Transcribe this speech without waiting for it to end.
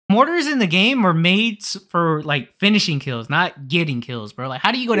Mortars in the game are made for like finishing kills, not getting kills, bro. Like,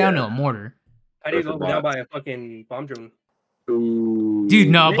 how do you go down to a mortar? How do you go down by a fucking bomb drone? Ooh. Dude,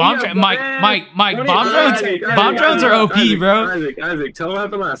 no, bomb drones. Mike, bomb drones are OP, bro. Isaac, tell what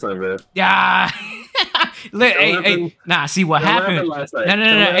happened last time, bro. Yeah. Look, hey, nah. See what happened? No.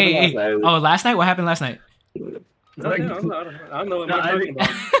 Hey. Oh, last night. What happened last night? I don't know what I'm talking about.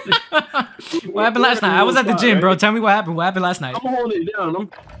 What happened last night? I was at the gym, bro. Tell me what happened. What happened last night? I'm holding it down. I'm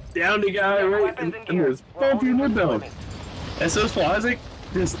down the guy right and there's bumping wood down. And so Isaac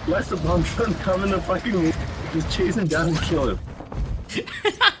just lets the bomb drone come in the fucking just chase him down and kill him. And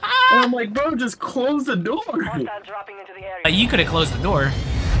I'm like, bro, just close the door. You could have closed the door.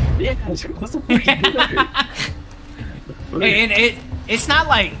 Yeah, close the fucking door. And it's not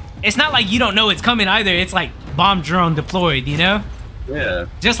like you don't know it's coming either. It's like bomb drone deployed, you know? Yeah.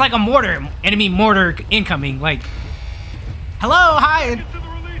 Just like a mortar, enemy mortar incoming. Like, hello, hi.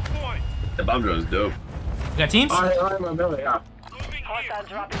 The bomb drone is dope. You got teams? I'm my belly, yeah.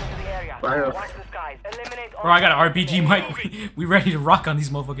 Bro, I got an RPG, Mike. We ready to rock on these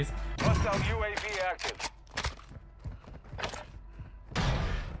motherfuckers.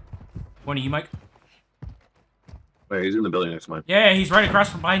 One of you, Mike. Wait, he's in the building next to mine. Yeah, he's right across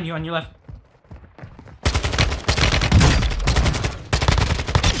from behind you on your left.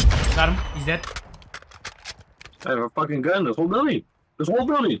 Got him. He's dead. I have a fucking gun. This whole building.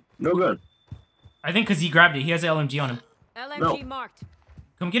 No gun. I think because he grabbed it. He has an LMG on him. LMG marked.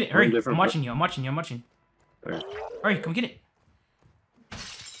 Come get it. Hurry. I'm watching you. Right. Hurry, come get it.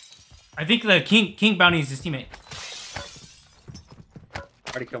 I think the King Bounty is his teammate.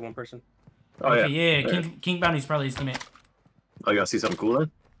 Already killed one person. Oh, okay, yeah. King Bounty's probably his teammate. Oh, you gotta see something cool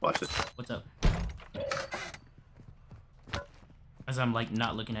then? Watch it. What's up? As I'm like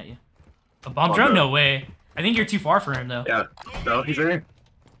not looking at you. A bomb drone? No way. I think you're too far for him though. Yeah. No, he's right here.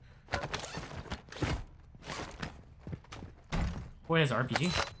 Boy has an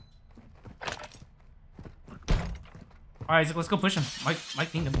RPG. Alright, Isaac, let's go push him.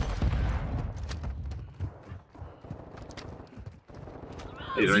 Mike pinged him.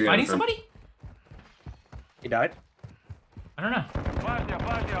 Is he fighting somebody? He died? I don't know.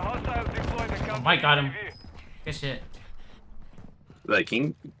 Oh, Mike got him. Good shit. Like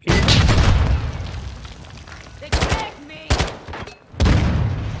King? They tagged me.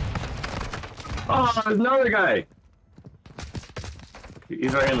 Oh, there's another guy.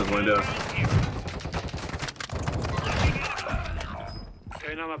 He's right in the window.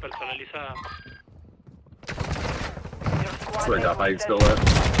 Swear to God, Mike's still left.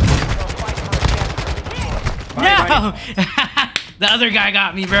 No! The other guy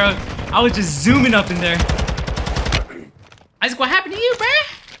got me, bro. I was just zooming up in there. Isaac, what happened to you, bro?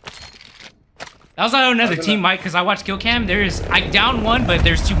 That was on another team, Mike, because I watched kill cam. I downed one, but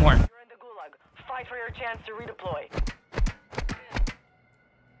there's two more. You're in the Gulag. Fight for your chance to redeploy.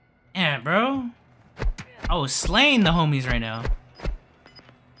 Yeah, bro. I was slaying the homies right now.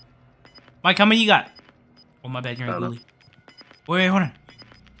 Mike, how many you got? Oh, my bad, you're in Gulag. Wait, hold on.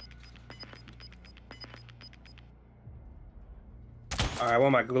 Alright, I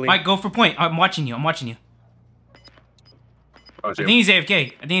want my Gulag. Mike, go for point. I'm watching you. I think he's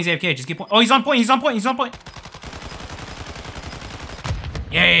AFK. Just get point. Oh, he's on point.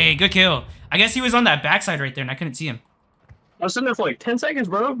 Yay, good kill. I guess he was on that backside right there, and I couldn't see him. I was sitting there for like 10 seconds,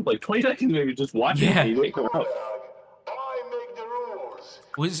 bro. Like 20 seconds, maybe just watching. Yeah. You wait, come out.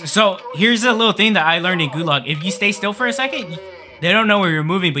 So here's a little thing that I learned in Gulag. If you stay still for a second, they don't know where you're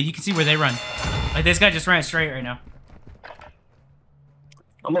moving, but you can see where they run. Like this guy just ran straight right now.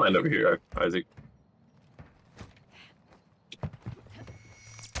 I'm gonna end over here, Isaac.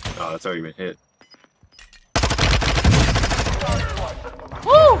 Oh, that's already been hit.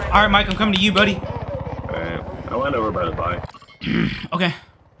 Woo! All right, Mike, I'm coming to you, buddy. Alright, I went over by the buy. Okay.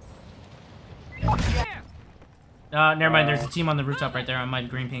 Never mind. There's a team on the rooftop right there on my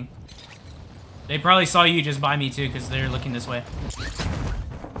green ping. They probably saw you just by me too, because they're looking this way.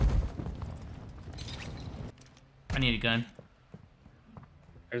 I need a gun.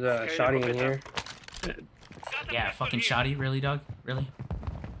 There's a shotty in here. Yeah, fucking shotty. Really, dog? Really?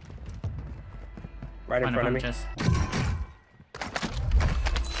 Right in front of me. Chest.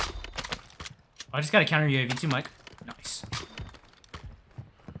 Oh, I just got a counter UAV too, Mike. Nice.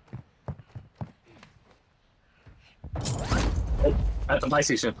 Oh, at the buy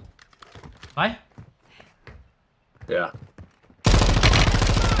station. Bye? Yeah.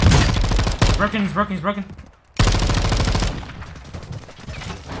 He's broken.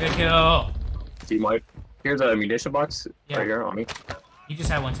 Good kill. See, Mike. Here's a munition box Yeah. right here on me. He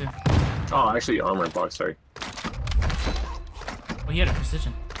just had one too. Oh, actually, armor box, sorry. Oh, he had a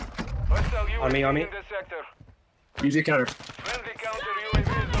precision. On me, on me. Use your counter.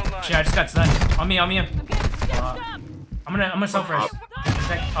 Shit, I just got stunned. On me, on me. I'm gonna self-res.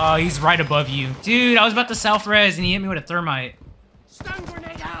 Oh, he's right above you. Dude, I was about to self-res and he hit me with a thermite. Stun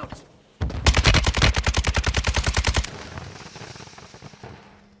grenade out.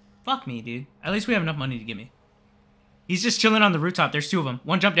 Fuck me, dude. At least we have enough money to get me. He's just chilling on the rooftop. There's two of them.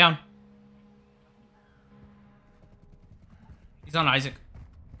 One jump down. He's on Isaac.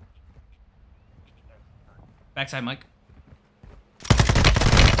 Backside, Mike.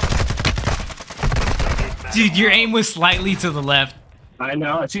 Dude, your aim was slightly to the left. I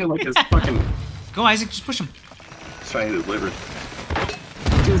know. I see like this fucking. Go, Isaac. Just push him. Trying to deliver.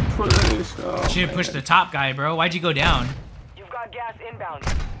 Just push. Oh, Should have pushed the top guy, bro. Why'd you go down? You've got gas inbound.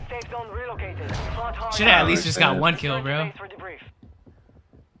 Safe zone relocated. Should have at least just got one kill, bro.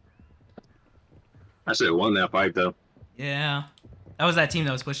 I should have won that fight though. Yeah. That was that team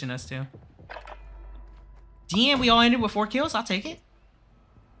that was pushing us, too. Damn, we all ended with 4 kills? I'll take it.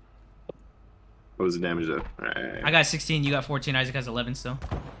 What was the damage though? Right. I got 16, you got 14, Isaac has 11 still.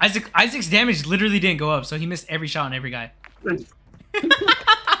 Isaac's damage literally didn't go up, so he missed every shot on every guy.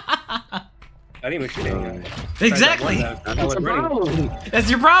 I didn't even shoot anything. Exactly. That's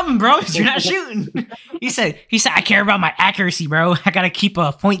your problem, bro. You're not shooting. He said, I care about my accuracy, bro. I gotta keep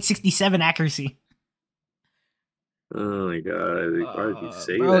a .67 accuracy. Oh my god. Why did you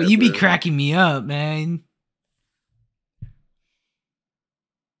say bro, that, you be cracking me up, man.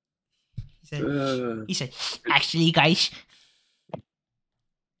 He said, actually, guys.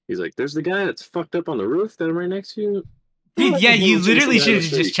 He's like, there's the guy that's fucked up on the roof that I'm right next to you. Dude, yeah, you literally should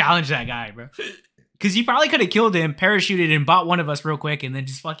have just challenged that guy, bro. Because you probably could have killed him, parachuted, and bought one of us real quick, and then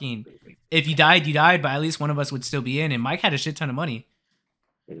just fucking... If you died, you died, but at least one of us would still be in, and Mike had a shit ton of money.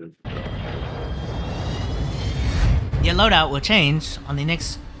 Your loadout will change on the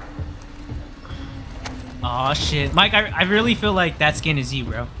next... Aw, shit. Mike, I really feel like that skin is you,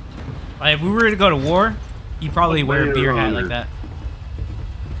 bro. Like, if we were to go to war, you'd probably wear a beer hat like that.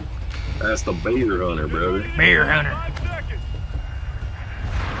 That's the beer hunter, brother. Beer hunter.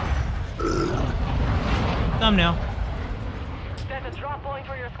 Thumbnail. Set a drop point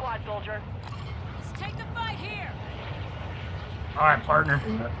for your squad, soldier. Let's take the fight here. Alright, partner.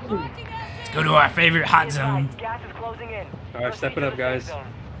 Let's go to our favorite hot zone. Gas is closing in. Alright, step it up, guys.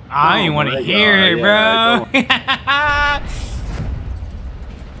 I ain't want to hear it, bro.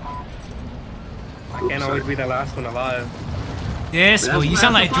 I can't always be the last one alive. Yes, well, you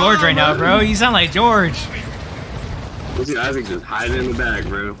sound like George right now, bro. You sound like George. Look at Isaac just hiding in the back,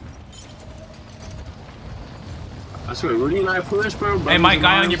 bro. I swear, Rudy and I push, bro. Hey, Mike,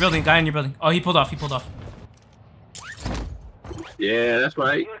 guy on your building, guy on your building. Oh, he pulled off, he pulled off. Yeah, that's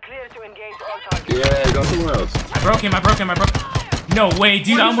right. You're clear to engage all targets. Yeah, go somewhere else. I broke him, I broke him, I broke him. No way,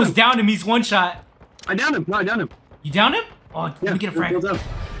 dude, I almost downed him. He's one shot. I downed him. No, I downed him. You downed him? Oh, Yeah, let me get a frag. up.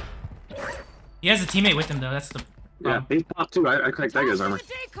 He has a teammate with him, though. That's the Yeah, he's popped too. I cracked that guy's armor.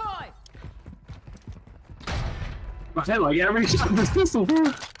 Decoy. I had like every shot with this pistol,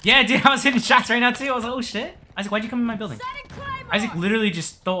 bro. Yeah, dude, I was hitting shots right now, too. I was like, oh, shit. Isaac, why'd you come in my building? Isaac literally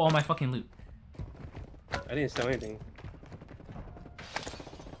just stole all my fucking loot. I didn't steal anything.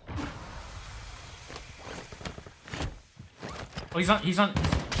 Oh, he's on.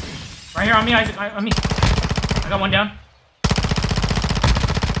 Right here on me, Isaac, on me. I got one down.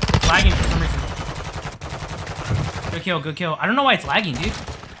 It's lagging for some reason. Good kill, good kill. I don't know why it's lagging, dude.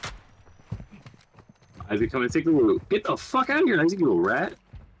 Isaac, come and take the loot. Get the fuck out of here, Isaac, you little rat.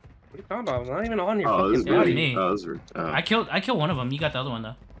 What are you talking about? I'm not even on your Oh, this fucking is Rudy. Rudy. me. Oh, this is Rudy. I killed one of them. You got the other one,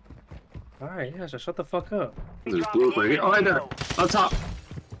 though. Alright, yeah, so shut the fuck up. There's blue up right here. Oh, right there. Up top.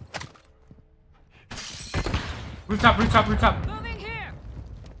 Rooftop, rooftop, rooftop. Moving here.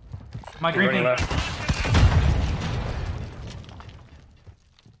 My green Running ping. left.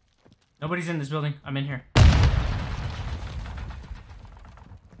 Nobody's in this building. I'm in here.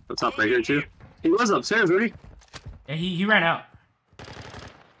 Up top right here, too. He was upstairs, Rudy. Yeah, he ran out.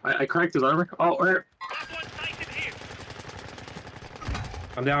 I cracked his armor. Oh, right.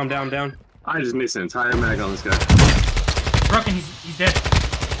 I'm down, I'm down, I'm down. I just missed an entire mag on this guy. Broken, he's dead.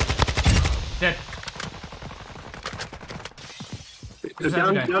 Dead. Who's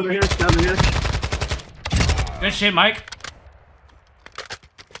Down, that guy? down to here, down to here. Good shit, Mike.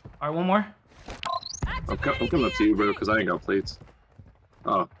 Alright, one more. I'm coming up to you, bro, because I ain't got plates.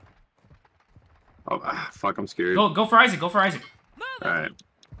 Oh. Oh, fuck, I'm scared. Go for Isaac, go for Isaac. Alright.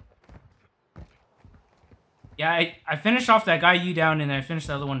 Yeah, I finished off that guy you down, and I finished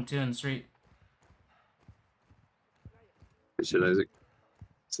the other one too in the street. Good shit, Isaac.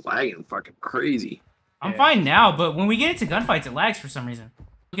 It's lagging fucking crazy. I'm fine now, but when we get into gunfights, it lags for some reason.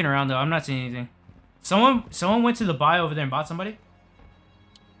 Looking around though, I'm not seeing anything. Someone went to the buy over there and bought somebody.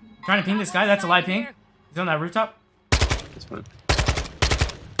 Trying to ping this guy. That's a live ping. He's on that rooftop. That's fine.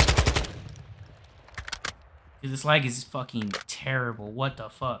 Dude, this lag is fucking terrible. What the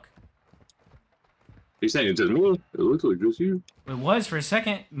fuck? You saying it's just me? It looks like just you. It was for a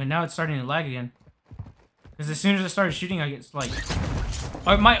second, but now it's starting to lag again. Because as soon as I started shooting, I get like...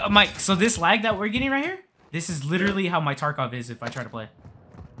 Oh, my, so this lag that we're getting right here, this is literally how my Tarkov is if I try to play.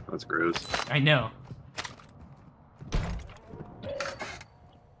 That's gross. I know.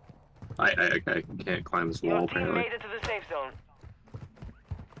 I can't climb this wall Your team apparently. made it to the safe zone.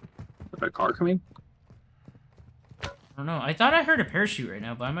 Is that a car coming? I don't know. I thought I heard a parachute right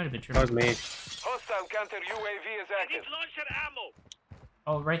now, but I might have been That was tripping. me. Hostile counter UAV is active.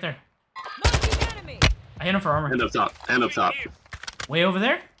 Oh, right there. Marking enemy. I hit him for armor. Hand up top. Hand up top. Way over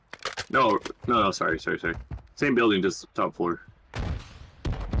there? No, sorry. Same building, just top floor. Alright,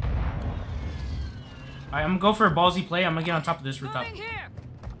 I'm gonna go for a ballsy play. I'm gonna get on top of this rooftop. Moving here.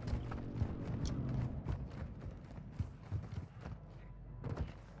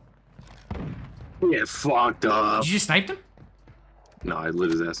 Get fucked up. Did you just snipe him? No, I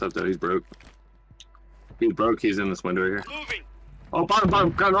lit his ass up though. He's broke. He's broke. He's in this window right here. Moving. Oh, bottom,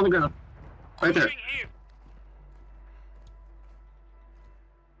 ground, on the ground. Right there.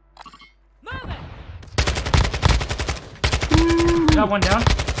 Moving here. Moving. Got one down.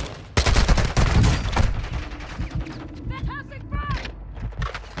 Fantastic fire.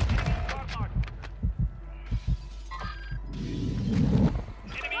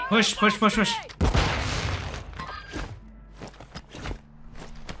 Push.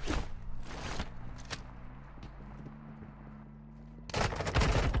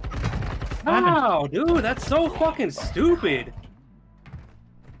 What happened? Wow, dude, that's so fucking stupid.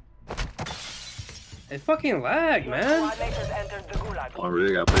 It fucking lagged, man. Squad mates has entered the Gulag. Oh, I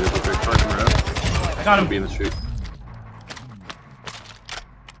really gotta play this with big car coming around. I got I'll be him. in the street.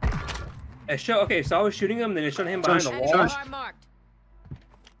 Okay, so I was shooting him, then it shot him behind the Josh, wall. Josh. Car marked.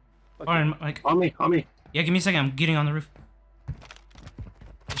 Alright, Mike. On me. Yeah, give me a second. I'm getting on the roof.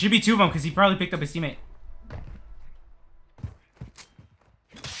 It should be two of them because he probably picked up his teammate.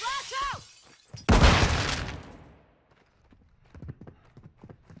 Flash out.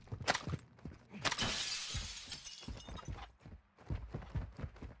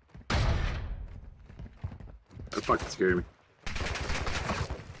 That fucking scared me.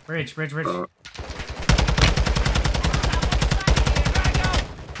 Bridge.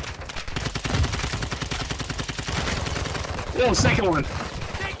 Oh, second one.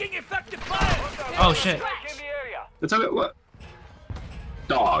 Taking effective fire. Oh, shit. Strike in the area. It's okay. What?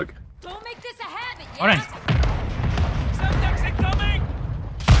 Dog. Don't make this a habit. Hold on. Semtex incoming.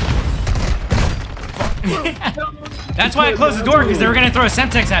 That's why I closed the door because they were gonna throw a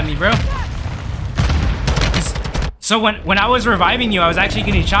Semtex at me, bro. So when I was reviving you, I was actually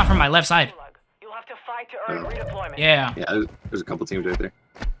getting shot from my left side. Gulag. You'll have to fight to earn redeployment. Yeah. Yeah, there's a couple teams right there.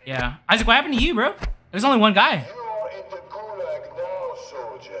 Yeah. Isaac, what happened to you, bro? There's only one guy. You're in the Gulag now,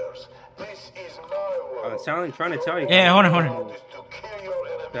 soldiers. This is my I'm world. trying to tell you. Yeah, hold on. Is to kill your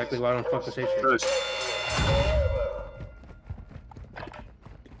enemies Exactly why I don't fucking say shit. Push. forever.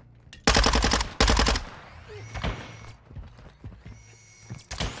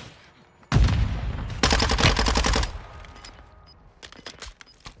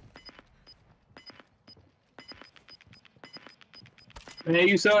 Hey,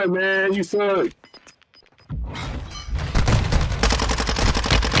 you suck, man. You suck.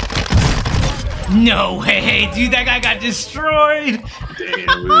 No way, dude. That guy got destroyed.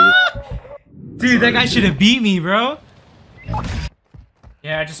 Damn, dude. Dude, that guy should have beat me, bro.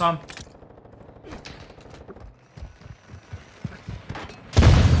 Yeah, I just saw him.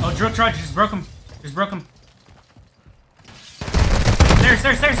 Oh, drill charge just broke him.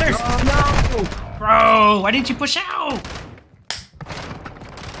 Stairs. Oh, no. Bro, why didn't you push out?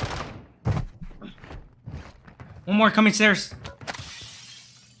 One more coming stairs.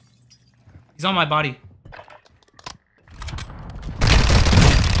 He's on my body.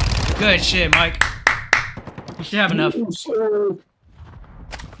 Good shit, Mike. You should have enough. Oh, sir.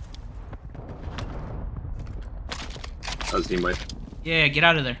 That was teammate. Yeah, get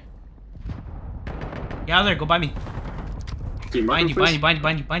out of there. Get out of there, go by me. Team Bind you.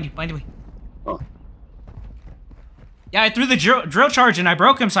 Oh. Yeah, I threw the drill charge and I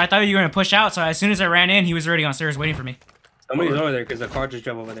broke him, so I thought you were gonna push out. So as soon as I ran in, he was already on stairs waiting for me. Somebody's over there because the car just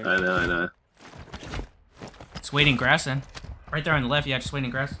drove over there. I know. It's waiting grass then. Right there on the left, yeah, just waiting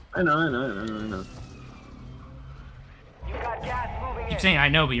grass. I know. You got gas moving Keep in. saying I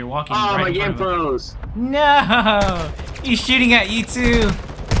know, but you're walking Oh, right my in front game of him. froze. No! He's shooting at you too.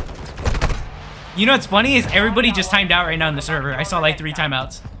 You know what's funny is everybody just timed out right now in the server. I saw like 3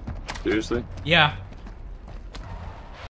 timeouts. Seriously? Yeah.